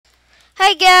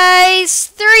Hi guys,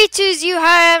 320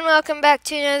 hi and welcome back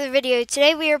to another video.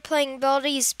 Today we are playing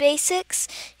Baldi's Basics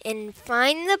and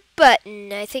Find the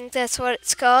Button. I think that's what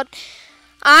it's called.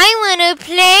 I want to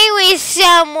play with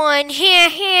someone.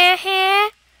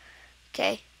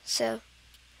 Okay, so.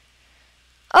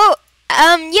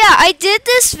 Yeah, I did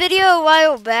this video a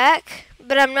while back,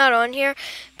 but I'm not on here.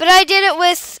 But I did it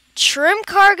with Trim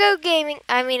Cargo Gaming.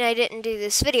 I didn't do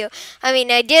this video.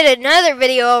 I did another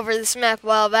video over this map a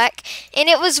while back, and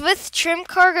it was with Trim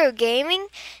Cargo Gaming,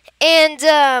 and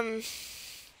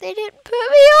they didn't put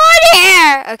me on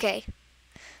here. Okay,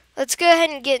 let's go ahead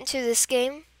and get into this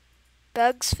game.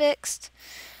 Bugs fixed.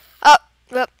 Oh,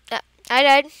 well, I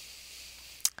died.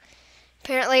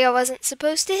 Apparently, I wasn't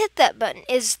supposed to hit that button.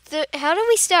 How do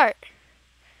we start?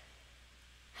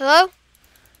 Hello?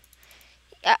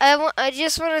 I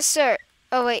just want to start.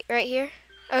 Oh wait, right here.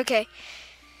 Okay.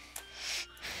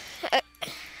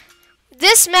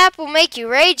 This map will make you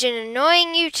rage and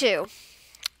annoying you too.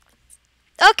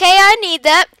 Okay, I need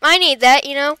that,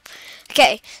 you know.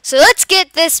 Okay, so let's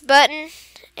get this button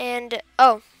and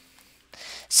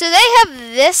so they have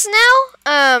this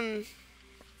now.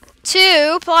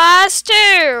 2 plus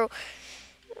 2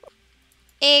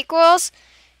 equals.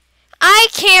 I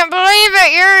can't believe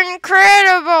it. You're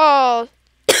incredible.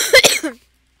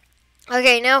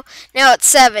 Okay, now it's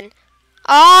 7.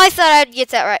 Oh, I thought I'd get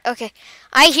that right. Okay.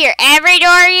 I hear every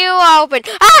door you open.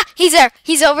 Ah, he's there.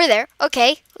 He's over there.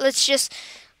 Okay. Let's just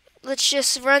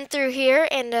run through here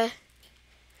and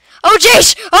oh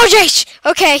jeez. Oh jeez.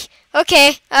 Okay.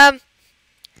 Okay.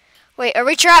 Wait, are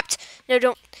we trapped? No,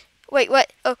 don't. Wait,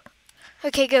 what? Oh.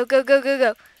 Okay, go.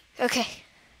 Okay.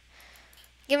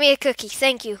 Give me a cookie.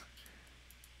 Thank you.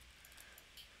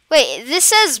 Wait, this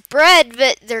says bread,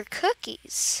 but they're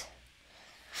cookies.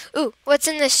 Ooh, what's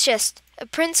in this chest? A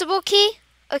principal key?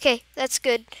 Okay, that's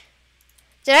good.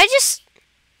 Did I just...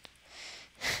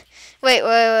 Wait.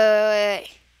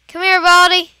 Come here,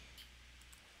 Baldi.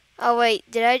 Oh, wait,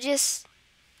 did I just...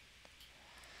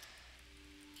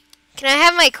 Can I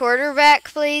have my quarter back,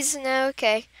 please? No,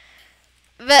 okay.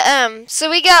 But, so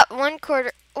we got 1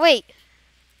 quarter... Wait.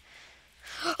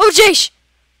 Oh, jeez!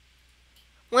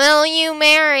 Will you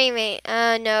marry me?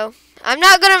 No. I'm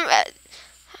not gonna...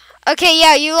 Okay,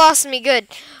 yeah, you lost me. Good.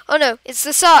 Oh, no. It's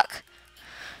the sock.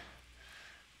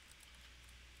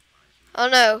 Oh,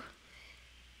 no.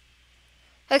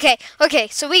 Okay,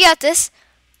 so we got this.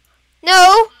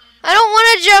 No! I don't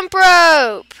want to jump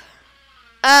rope!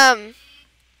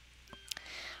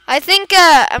 I think,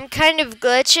 I'm kind of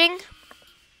glitching.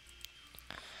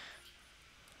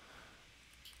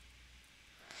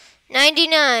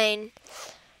 $99.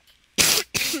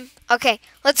 Okay,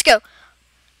 let's go.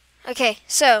 Okay,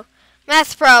 so,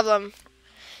 math problem.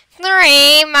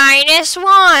 3 minus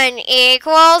 1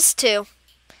 equals 2.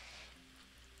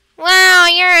 Wow,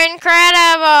 you're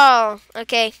incredible.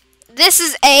 Okay, this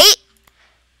is 8.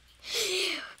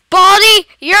 Baldi,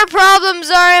 your problems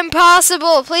are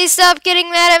impossible. Please stop getting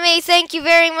mad at me. Thank you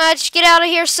very much. Get out of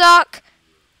here, sock.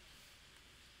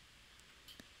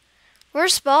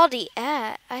 Where's Baldi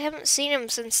at? I haven't seen him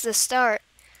since the start.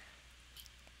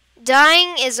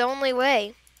 Dying is only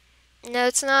way. No,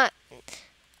 it's not.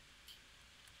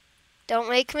 Don't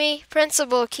make me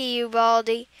principal key you,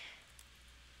 Baldi.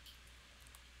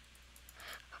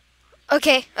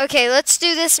 Okay, let's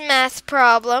do this math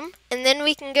problem, and then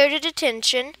we can go to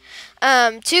detention.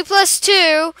 2 plus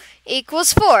 2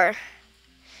 equals 4.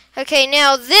 Okay,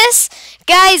 now this,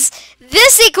 guys,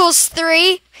 this equals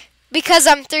 3, because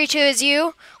I'm 3-2 as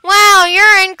you. Wow,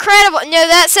 you're incredible. No,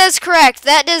 that says correct.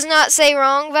 That does not say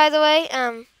wrong, by the way.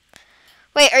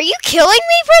 Wait, are you killing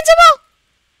me, principal?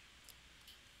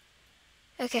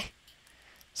 Okay.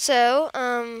 So,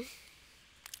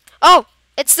 oh,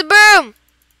 it's the broom.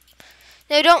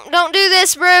 No, don't do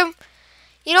this, broom.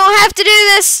 You don't have to do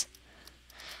this.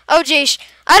 Oh, jeez.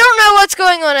 I don't know what's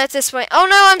going on at this point. Oh,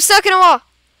 no, I'm stuck in a wall.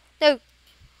 No.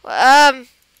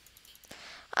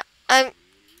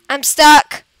 I'm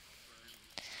stuck.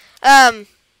 No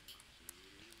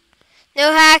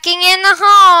hacking in the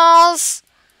halls.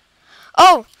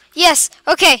 Oh, yes.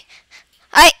 Okay.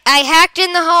 I hacked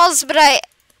in the halls, but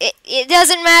it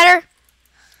doesn't matter.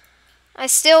 I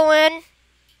still win.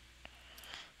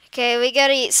 Okay, we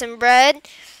gotta eat some bread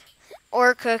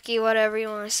or cookie, whatever you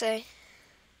want to say.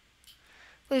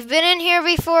 We've been in here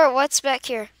before. What's back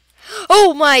here?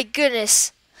 Oh my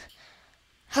goodness.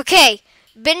 Okay,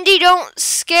 Bendy, don't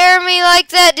scare me like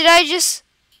that. Did I just...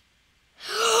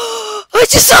 I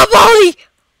just saw Baldi!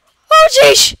 Oh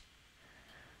jeez!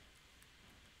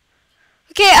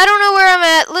 Okay, I don't know where I'm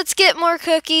at. Let's get more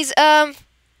cookies.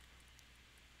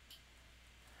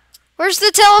 Where's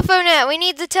the telephone at? We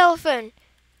need the telephone.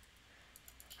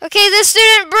 Okay, this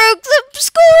student broke the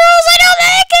school rules. I know the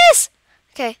heck is.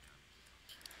 Okay.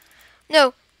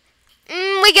 No.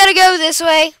 We gotta go this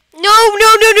way.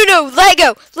 No. Let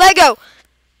go.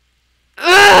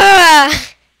 Ugh.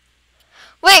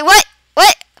 Wait, what?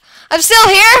 I'm still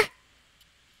here?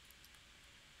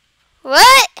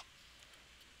 What?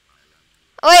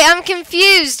 Wait, I'm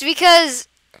confused because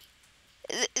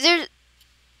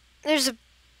there's a...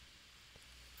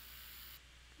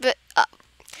 But...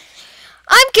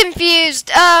 I'm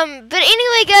confused. But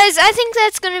anyway, guys, I think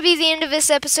that's going to be the end of this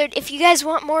episode. If you guys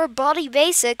want more Baldi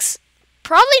Basics,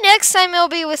 probably next time it'll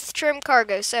be with Trim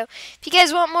Cargo. So, if you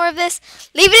guys want more of this,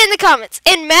 leave it in the comments.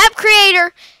 And Map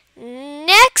Creator,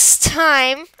 next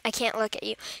time, I can't look at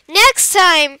you. Next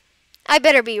time, I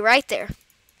better be right there.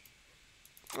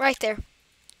 Right there.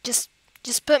 Just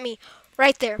put me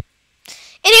right there.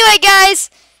 Anyway,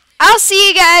 guys, I'll see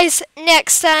you guys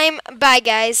next time. Bye,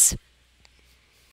 guys.